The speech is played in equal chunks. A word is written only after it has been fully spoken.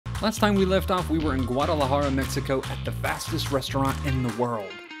Last time we left off, we were in Guadalajara, Mexico at the fastest restaurant in the world.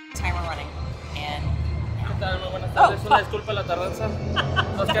 Timer running. And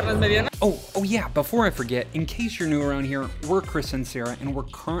Oh yeah, before I forget, in case you're new around here, we're Chris and Sara, and we're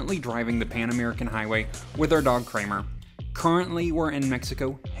currently driving the Pan American Highway with our dog Kramer. Currently, we're in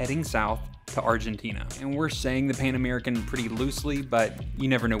Mexico, heading south to Argentina. And we're saying the Pan American pretty loosely, but you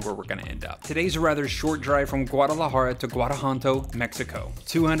never know where we're gonna end up. Today's a rather short drive from Guadalajara to Guanajuato, Mexico.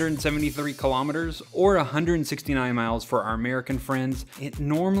 273 kilometers or 169 miles for our American friends. It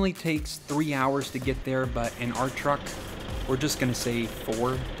normally takes 3 hours to get there, but in our truck, we're just gonna say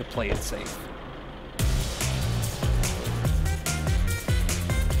 4 to play it safe.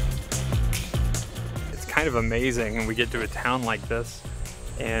 It's kind of amazing when we get to a town like this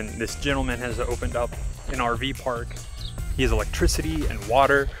and this gentleman has opened up an RV park. He has electricity and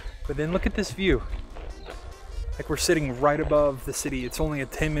water, but then look at this view. Like we're sitting right above the city. It's only a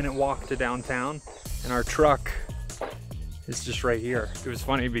 10-minute walk to downtown and our truck is just right here. It was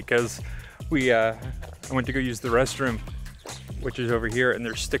funny because I went to go use the restroom, which is over here, and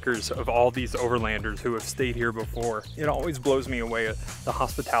there's stickers of all these overlanders who have stayed here before. It always blows me away, the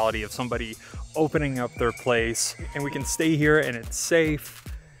hospitality of somebody opening up their place, and we can stay here and it's safe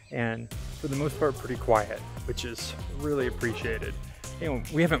and for the most part pretty quiet, which is really appreciated. You know,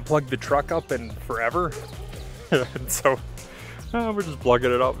 we haven't plugged the truck up in forever, and so we're just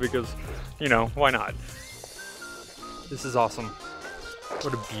plugging it up because, you know, why not? This is awesome.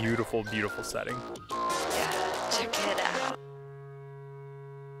 What a beautiful, beautiful setting. yeah, check it out.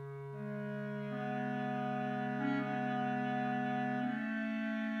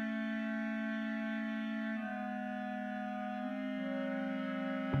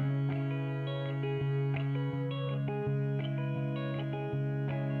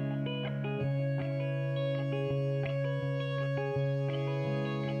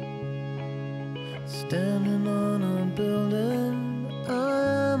 Standing on a building,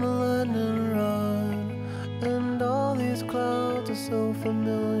 I am a lightning rod, and all these clouds are so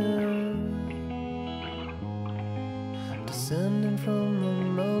familiar. Descending from the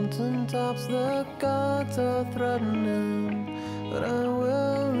mountaintops, the gods are threatening, but I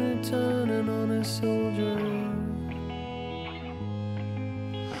will return an honest soldier.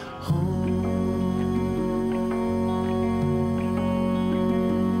 Home.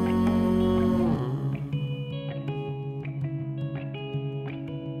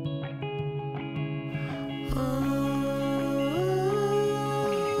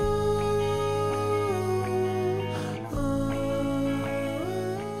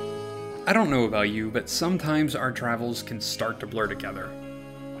 I don't know about you, but sometimes our travels can start to blur together.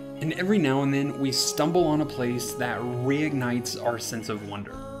 And every now and then, we stumble on a place that reignites our sense of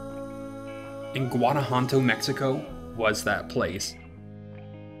wonder. And Guanajuato, Mexico was that place.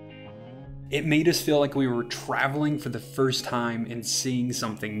 It made us feel like we were traveling for the first time and seeing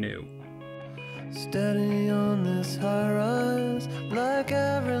something new. Steady on this high rise, like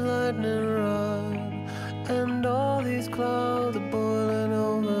every lightning rod, and all these clouds are boiling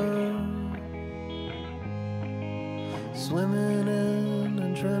over. Swimming in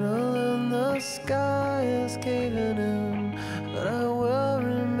adrenaline, the sky is caving in, but I will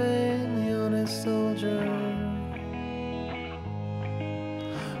remain the honest soldier.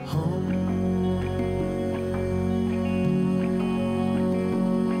 Home.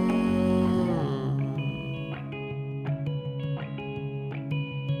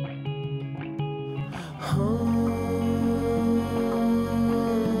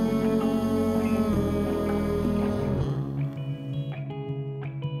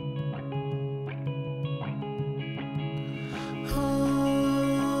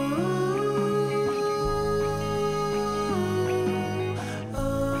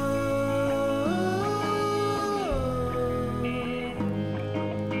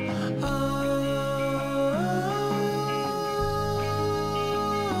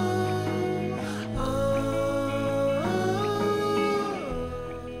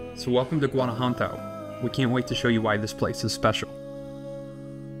 So welcome to Guanajuato. We can't wait to show you why this place is special.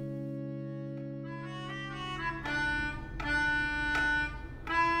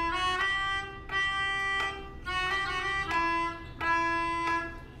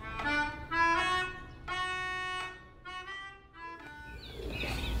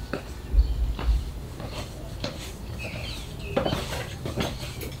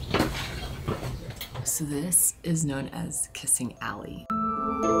 So this is known as Kissing Alley.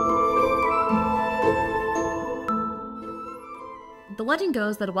 The legend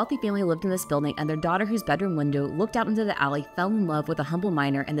goes that a wealthy family lived in this building and their daughter, whose bedroom window looked out into the alley, fell in love with a humble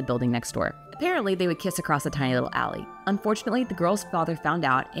miner in the building next door. Apparently, they would kiss across a tiny little alley. Unfortunately, the girl's father found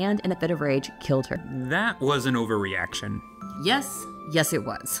out and, in a fit of rage, killed her. That was an overreaction. Yes, it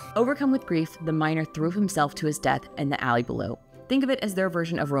was. Overcome with grief, the miner threw himself to his death in the alley below. Think of it as their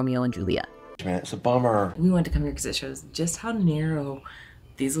version of Romeo and Juliet. Man, it's a bummer. We wanted to come here because it shows just how narrow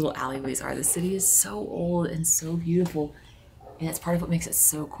these little alleyways are. The city is so old and so beautiful, and it's part of what makes it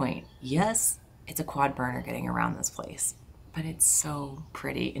so quaint. Yes, it's a quad burner getting around this place, but it's so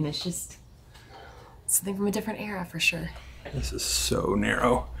pretty, and it's just something from a different era for sure. This is so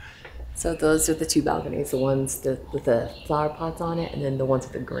narrow. So those are the two balconies, the ones with the flower pots on it, and then the ones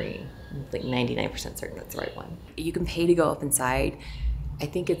with the green. I'm like 99% certain that's the right one. You can pay to go up inside. I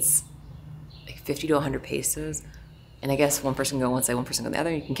think it's like 50 to 100 pesos. And I guess one person can go one side, one person can go the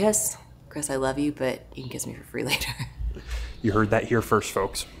other. You can kiss. Chris, I love you, but you can kiss me for free later. You heard that here first,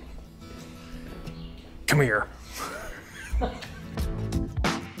 folks. Come here.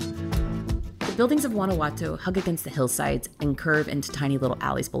 The buildings of Guanajuato hug against the hillsides and curve into tiny little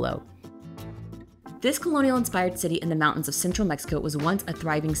alleys below. This colonial-inspired city in the mountains of central Mexico was once a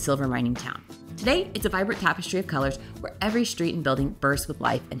thriving silver mining town. Today, it's a vibrant tapestry of colors where every street and building bursts with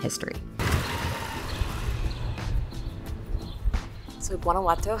life and history. So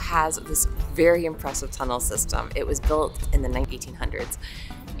Guanajuato has this very impressive tunnel system. It was built in the 1800s,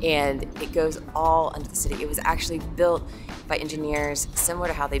 and it goes all under the city. It was actually built by engineers similar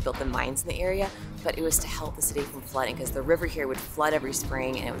to how they built the mines in the area, but it was to help the city from flooding because the river here would flood every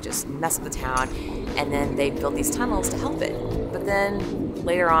spring and it would just mess up the town, and then they built these tunnels to help it. But then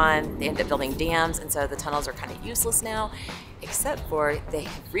later on, they ended up building dams, and so the tunnels are kind of useless now, except for they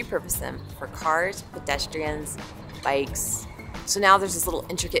have repurposed them for cars, pedestrians, bikes. So now there's this little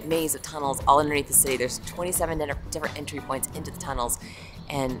intricate maze of tunnels all underneath the city. There's 27 different entry points into the tunnels,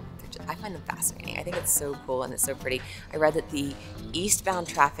 and I find them fascinating. I think it's so cool and it's so pretty. I read that the eastbound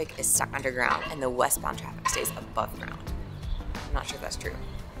traffic is stuck underground and the westbound traffic stays above ground. I'm not sure if that's true.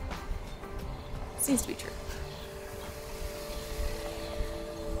 It seems to be true.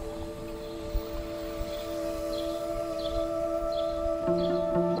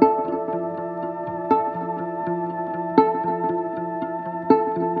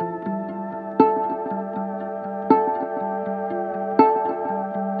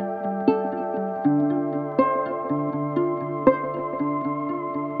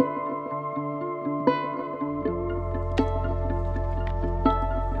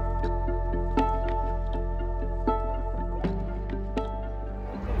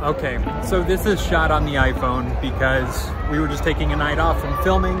 Okay, so this is shot on the iPhone because we were just taking a night off from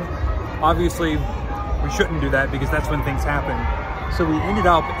filming. Obviously, we shouldn't do that because that's when things happen. So we ended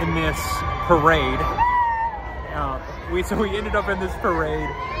up in this parade. We ended up in this parade.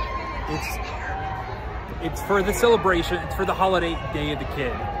 It's for the celebration. It's for the holiday Day of the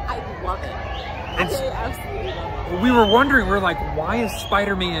Kid. I love it. I absolutely love it. We were wondering, we're like, why is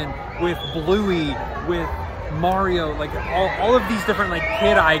Spider-Man with Bluey, with Mario, like all of these different like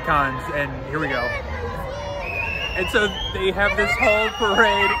kid icons, and here we go. And so they have this whole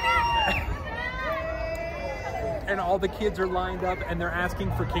parade and all the kids are lined up and they're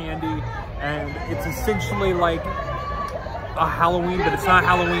asking for candy, and it's essentially like a Halloween, but it's not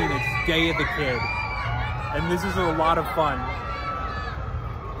Halloween, it's Day of the Kid. And this is a lot of fun.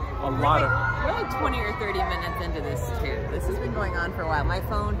 We're like 20 or 30 minutes into this too. This has been going on for a while. My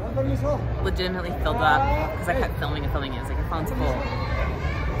phone legitimately filled up because I kept filming and filming it. It's like your phone's full.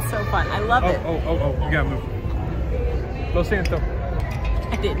 It's so fun. I love it. Oh, you gotta move. Go stand still.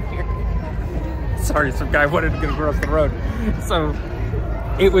 I didn't hear. Sorry, some guy wanted to get across the road. So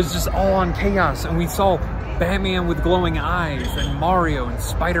it was just all on chaos, and we saw Batman with glowing eyes, and Mario, and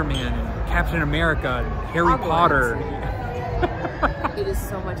Spider-Man, and Captain America, and Harry Potter. It is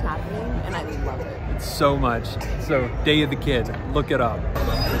so much happening, and I love it. It's so much. So, Day of the Kid, look it up.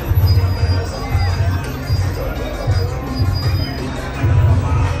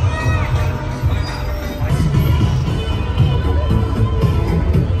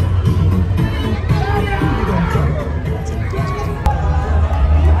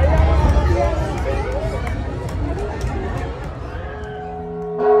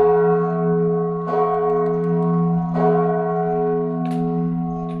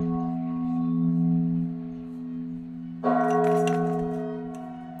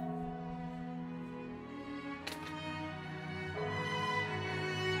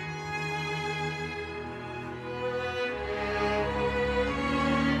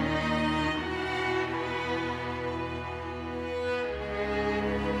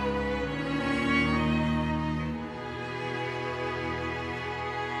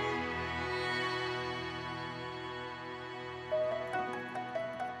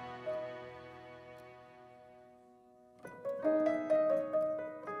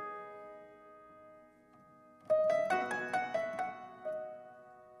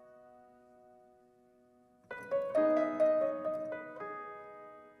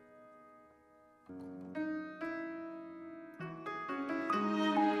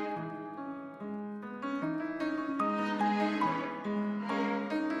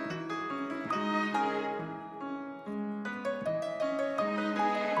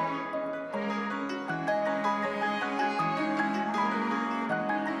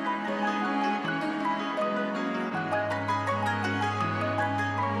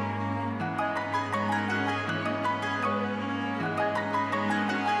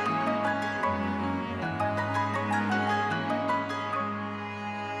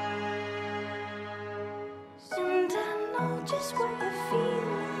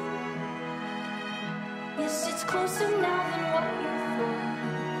 closer now than what you thought.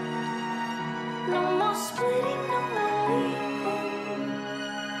 No more splitting, no more leaving.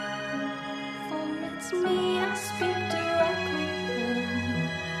 For it's me I speak directly.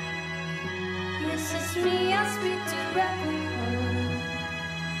 Yes, it's me I speak directly.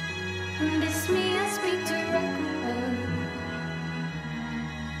 And it's me I speak directly.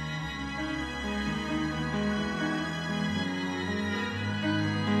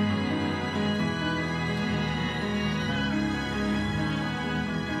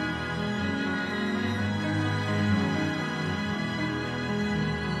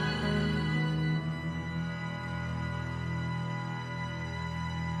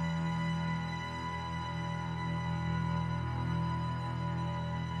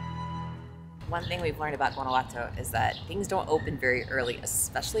 One thing we've learned about Guanajuato is that things don't open very early,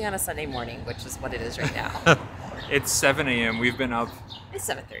 especially on a Sunday morning, which is what it is right now. It's 7 a.m. We've been up. It's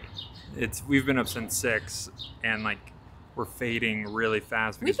 7:30. We've been up since 6, and like we're fading really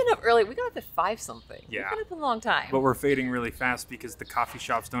fast. We've been up early. We got up at 5 something. Yeah. We've been up a long time. But we're fading really fast because the coffee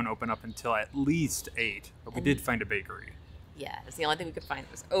shops don't open up until at least 8. But we did find a bakery. Yeah, it's the only thing we could find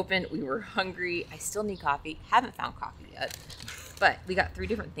that was open. We were hungry. I still need coffee. Haven't found coffee yet. But we got 3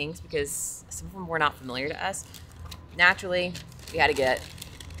 different things because some of them were not familiar to us. Naturally, we had to get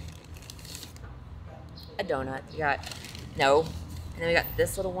a donut. And then we got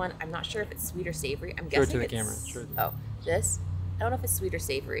this little one. I'm not sure if it's sweet or savory. I'm guessing Show it to the it's, camera. Show it. Oh, this? I don't know if it's sweet or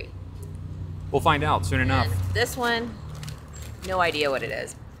savory. We'll find out soon enough. And this one, no idea what it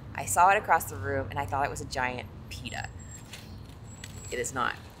is. I saw it across the room and I thought it was a giant pita. It is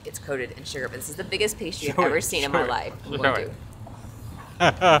not. It's coated in sugar, but this is the biggest pastry I've ever seen in my life.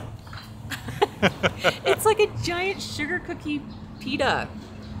 It's like a giant sugar cookie pita.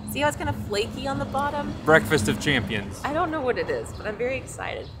 See how it's kind of flaky on the bottom? Breakfast of champions. I don't know what it is, but I'm very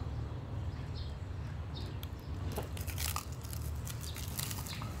excited.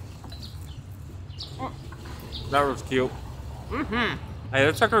 That was cute. Mm-hmm. Hey,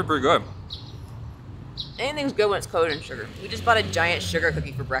 that's actually pretty good. Anything's good when it's coated in sugar. We just bought a giant sugar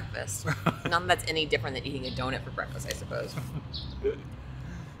cookie for breakfast. Not that that's any different than eating a donut for breakfast, I suppose.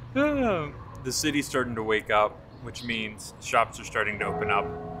 The city's starting to wake up, which means shops are starting to open up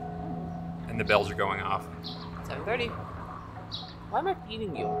and the bells are going off. 7:30. Why am I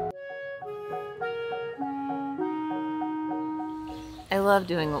feeding you? I love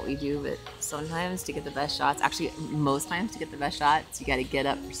doing what we do, but sometimes to get the best shots, actually most times to get the best shots, you gotta get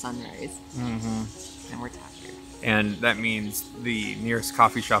up for sunrise. Mm-hmm. And we're tired. And that means the nearest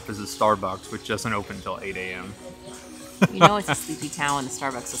coffee shop is a Starbucks, which doesn't open until 8 a.m. You know it's a sleepy town when the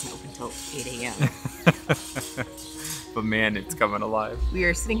Starbucks doesn't open until 8 a.m. But man, it's coming alive. We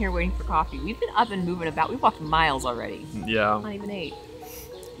are sitting here waiting for coffee. We've been up and moving about. We've walked miles already. Yeah. Not even 8.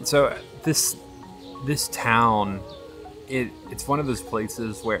 So this town, it's one of those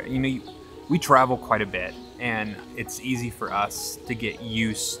places where, you know, we travel quite a bit, and it's easy for us to get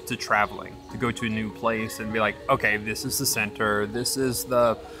used to traveling, to go to a new place and be like, okay, this is the center, this is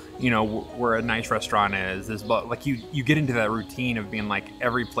the, you know, where a nice restaurant is. This, but like you get into that routine of being like,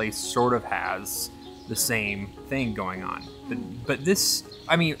 every place sort of has the same thing going on. But this,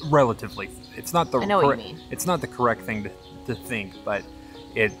 I mean, relatively, it's not the I know what you mean. It's not the correct thing to think, but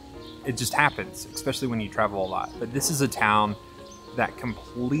it just happens, especially when you travel a lot. But this is a town that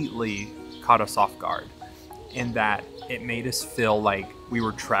completely caught us off guard, in that it made us feel like we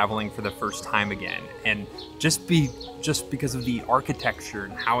were traveling for the first time again. And just because of the architecture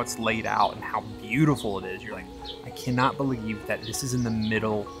and how it's laid out and how beautiful it is, you're like, I cannot believe that this is in the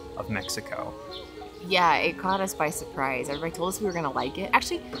middle of Mexico. Yeah, it caught us by surprise. Everybody told us we were going to like it.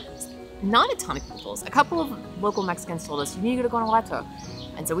 Actually, not a ton of people told us. A couple of local Mexicans told us, you need to go to Guanajuato.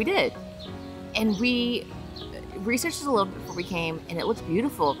 And so we did. And we researched it a little bit before we came, and it looked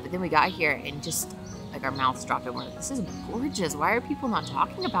beautiful. But then we got here and just, like, our mouths dropped open. We're like, this is gorgeous. Why are people not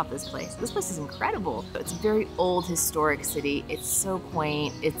talking about this place? This place is incredible. It's a very old, historic city. It's so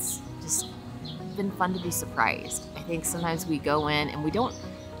quaint. It's just been fun to be surprised. I think sometimes we go in and we don't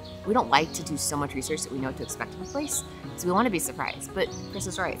like to do so much research that we know what to expect of a place, so we want to be surprised. But Chris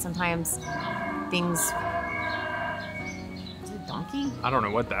is right. Sometimes things... Is it a donkey? I don't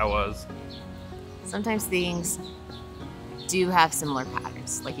know what that was. Sometimes things do have similar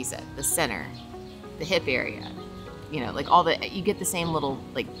patterns. Like you said, the center, the hip area, you know, like all the... You get the same little,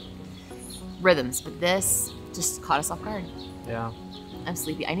 like, rhythms. But this just caught us off guard. Yeah. I'm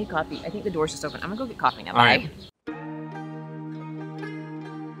sleepy. I need coffee. I think the door's just open. I'm going to go get coffee now. All Bye. right.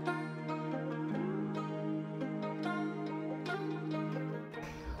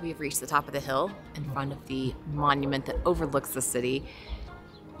 We have reached the top of the hill in front of the monument that overlooks the city.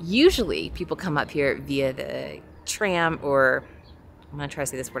 Usually people come up here via the tram, or I'm gonna try to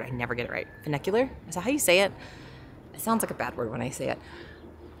say this word, I never get it right. Funicular? Is that how you say it? It sounds like a bad word when I say it.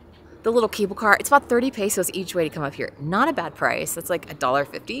 The little cable car, it's about 30 pesos each way to come up here. Not a bad price. That's like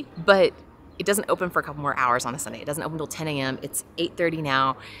 $1.50, but it doesn't open for a couple more hours on a Sunday. It doesn't open until 10 a.m. It's 8:30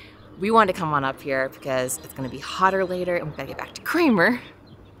 now. We wanted to come on up here because it's gonna be hotter later and we've gotta get back to Kramer.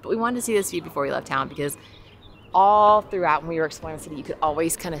 But we wanted to see this view before we left town because all throughout when we were exploring the city, you could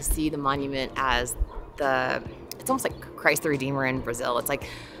always kind of see the monument as it's almost like Christ the Redeemer in Brazil. It's like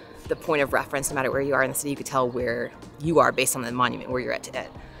the point of reference. No matter where you are in the city, you could tell where you are based on the monument, where you're at today.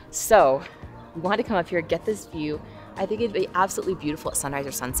 So we wanted to come up here, get this view. I think it'd be absolutely beautiful at sunrise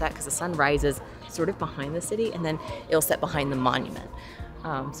or sunset because the sun rises sort of behind the city and then it'll set behind the monument.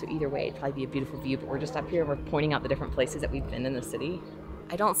 So either way, it'd probably be a beautiful view, but we're just up here and we're pointing out the different places that we've been in the city.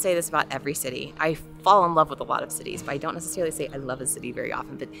 I don't say this about every city. I fall in love with a lot of cities, but I don't necessarily say I love a city very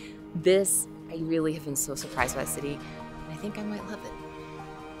often. But this, I really have been so surprised by the city, and I think I might love it.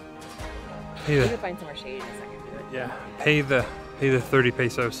 I'm gonna find somewhere shady in a second. Yeah, pay the 30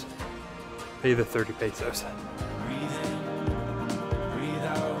 pesos. Pay the 30 pesos.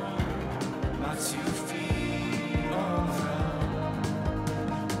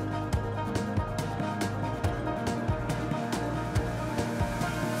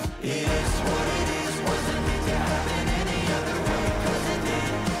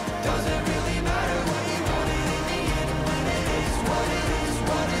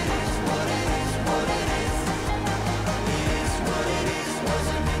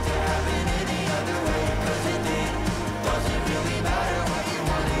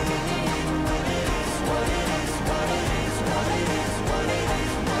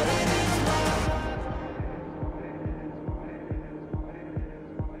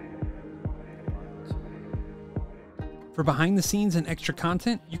 For behind the scenes and extra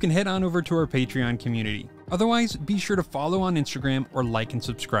content, you can head on over to our Patreon community. Otherwise, be sure to follow on Instagram or like and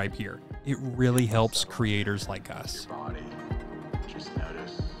subscribe here. It really helps creators like us.